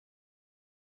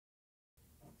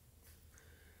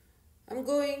I'm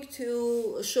going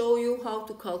to show you how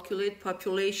to calculate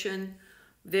population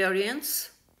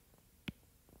variance.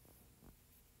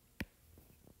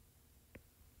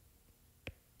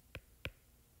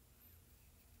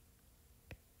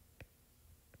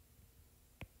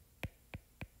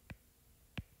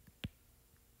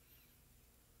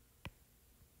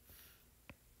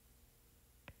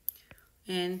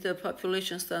 And the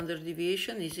population standard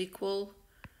deviation is equal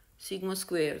sigma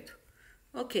squared.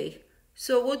 Okay,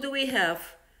 so what do we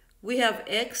have? We have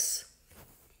x.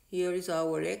 Here is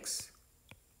our x.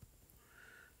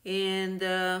 And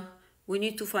we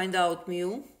need to find out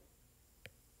mu.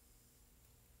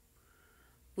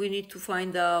 We need to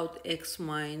find out x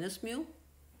minus mu.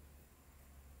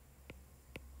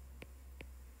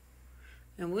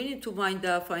 And we need to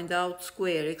find out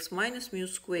square, x minus mu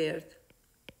squared.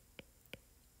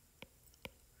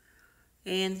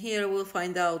 And here we'll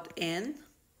find out n.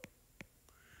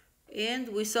 And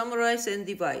we summarize and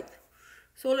divide.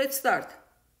 So let's start.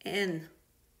 N,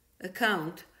 a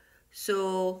count.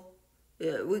 So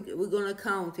we're gonna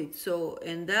count it. So,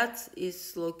 and that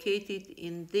is located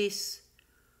in this,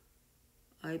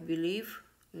 I believe.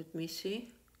 Let me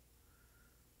see.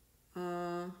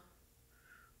 No,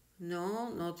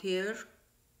 not here.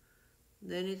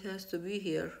 Then it has to be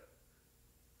here.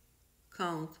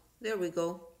 Count. There we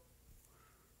go.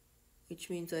 Which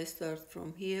means I start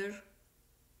from here.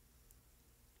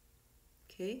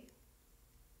 Okay.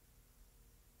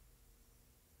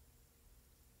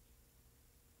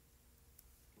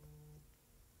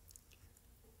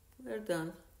 We're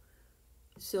done.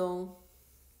 So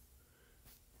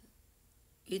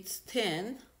it's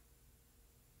 10.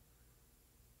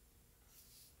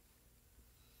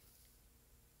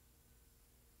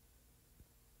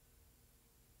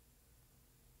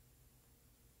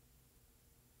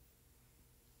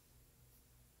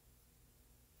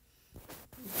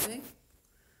 Okay.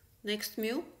 Next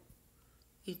mu,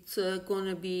 it's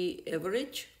gonna be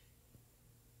average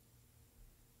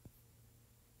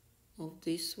of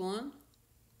this one.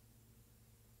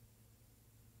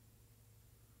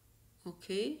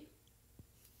 Okay.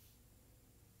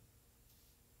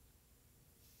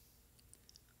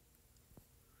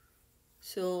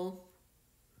 So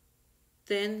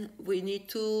then we need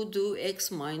to do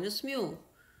x minus mu.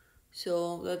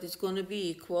 So that is going to be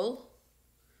equal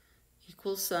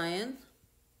sign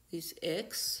is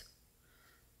x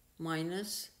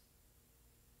minus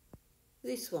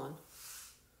this one.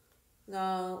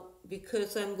 Now,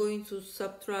 because I'm going to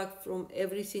subtract from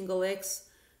every single x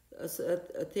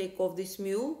a take of this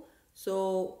mu,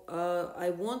 so I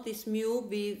want this mu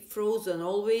be frozen,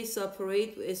 always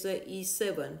operate as a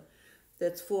E7.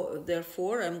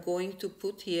 Therefore, I'm going to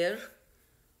put here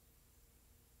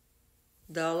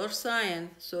 $,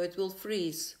 so it will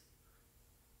freeze.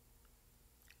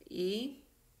 E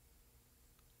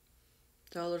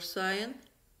 $7.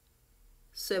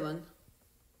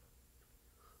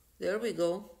 There we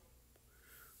go.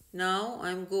 Now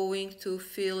I'm going to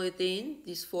fill it in,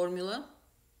 this formula.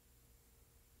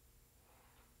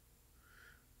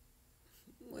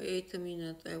 Wait a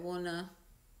minute, I wanna...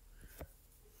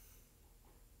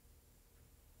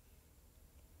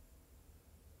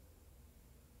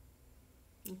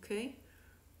 Okay,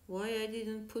 why I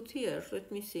didn't put here?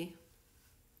 Let me see.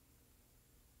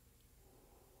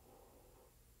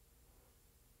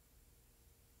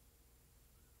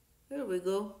 There we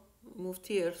go, moved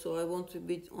here, so I want to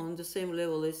be on the same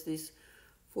level as this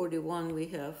 41 we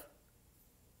have.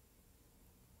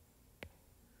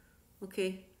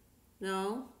 Okay,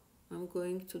 now I'm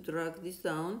going to drag this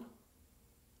down,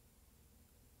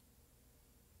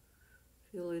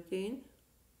 fill it in.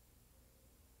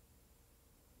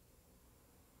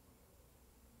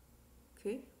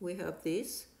 Okay, we have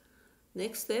this.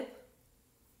 Next step,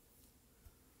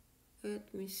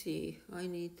 let me see, I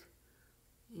need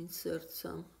insert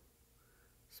some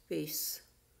space.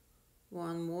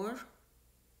 One more.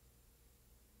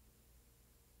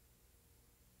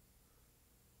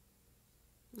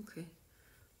 Okay,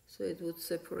 so it would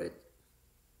separate.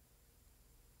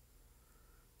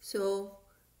 So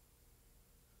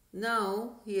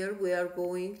now here we are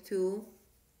going to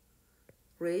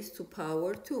raise to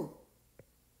power 2.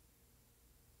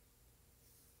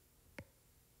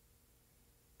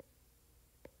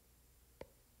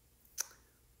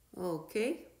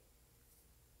 Okay,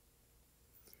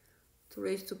 to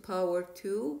raise to power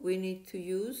 2, we need to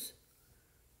use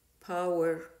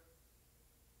power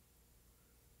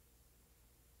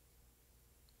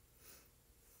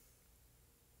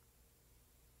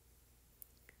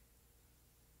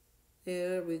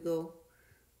there we go,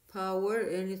 power,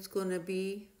 and it's gonna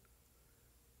be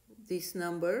this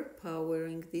number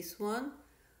powering this one,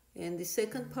 and the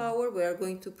second power we are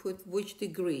going to put which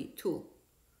degree? 2,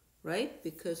 right?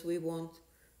 Because we want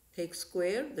take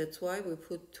square, that's why we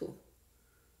put 2.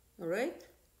 All right,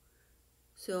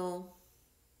 so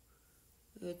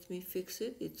let me fix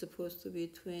it. It's supposed to be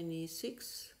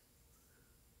 26.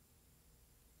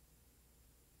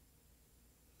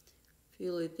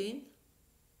 Fill it in.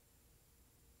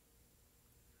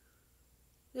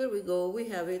 There we go, we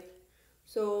have it.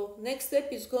 So next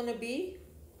step is going to be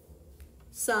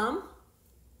sum.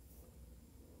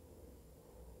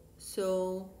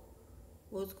 So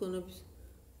what's going to be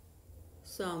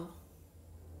sum?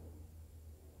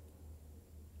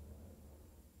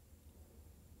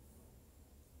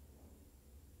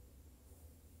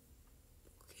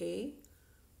 Okay,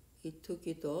 it took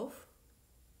it off.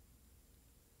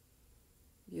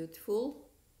 Beautiful.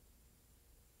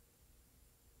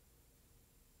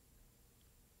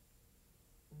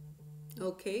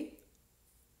 Okay.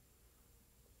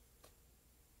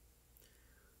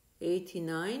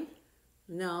 89.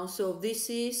 Now, so this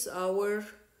is our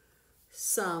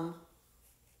sum.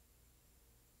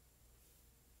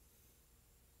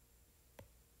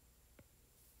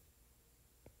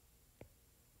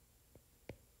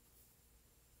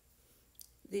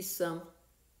 This sum.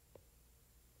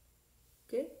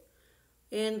 Okay.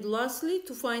 And lastly,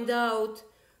 to find out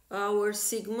our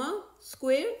sigma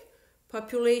squared,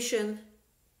 population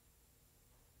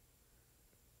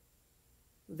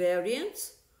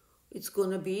variance, it's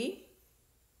gonna be,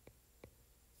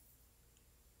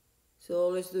 so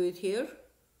let's do it here.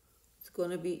 It's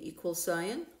gonna be equal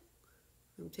sign.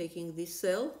 I'm taking this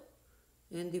cell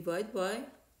and divide by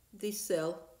this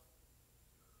cell.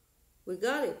 We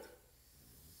got it.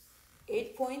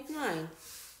 8.9.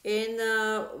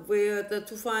 And we're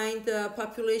to find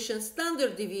population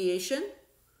standard deviation.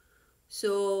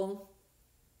 So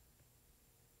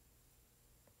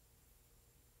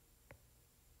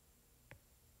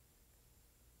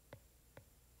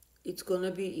it's going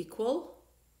to be equal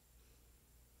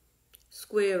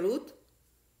square root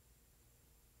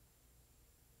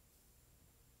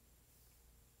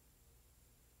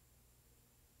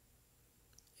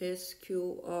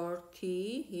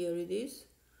SQRT, here it is,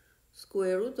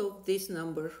 square root of this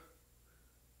number.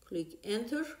 Click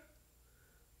enter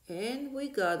and we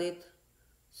got it.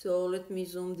 So let me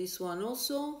zoom this one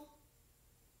also.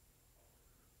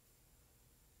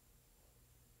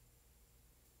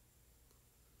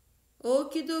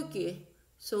 Okie dokie.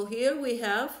 So here we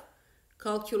have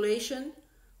calculation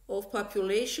of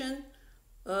population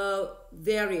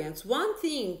variance. One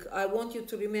thing I want you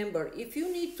to remember, if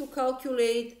you need to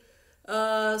calculate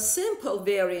sample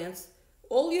variance,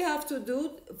 all you have to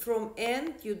do from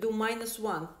n, you do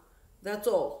 -1. That's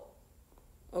all.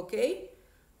 Okay?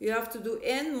 You have to do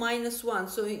n minus 1.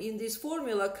 So in this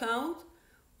formula count,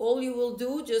 all you will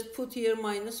do, just put here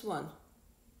 -1.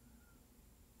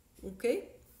 Okay?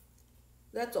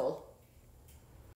 That's all.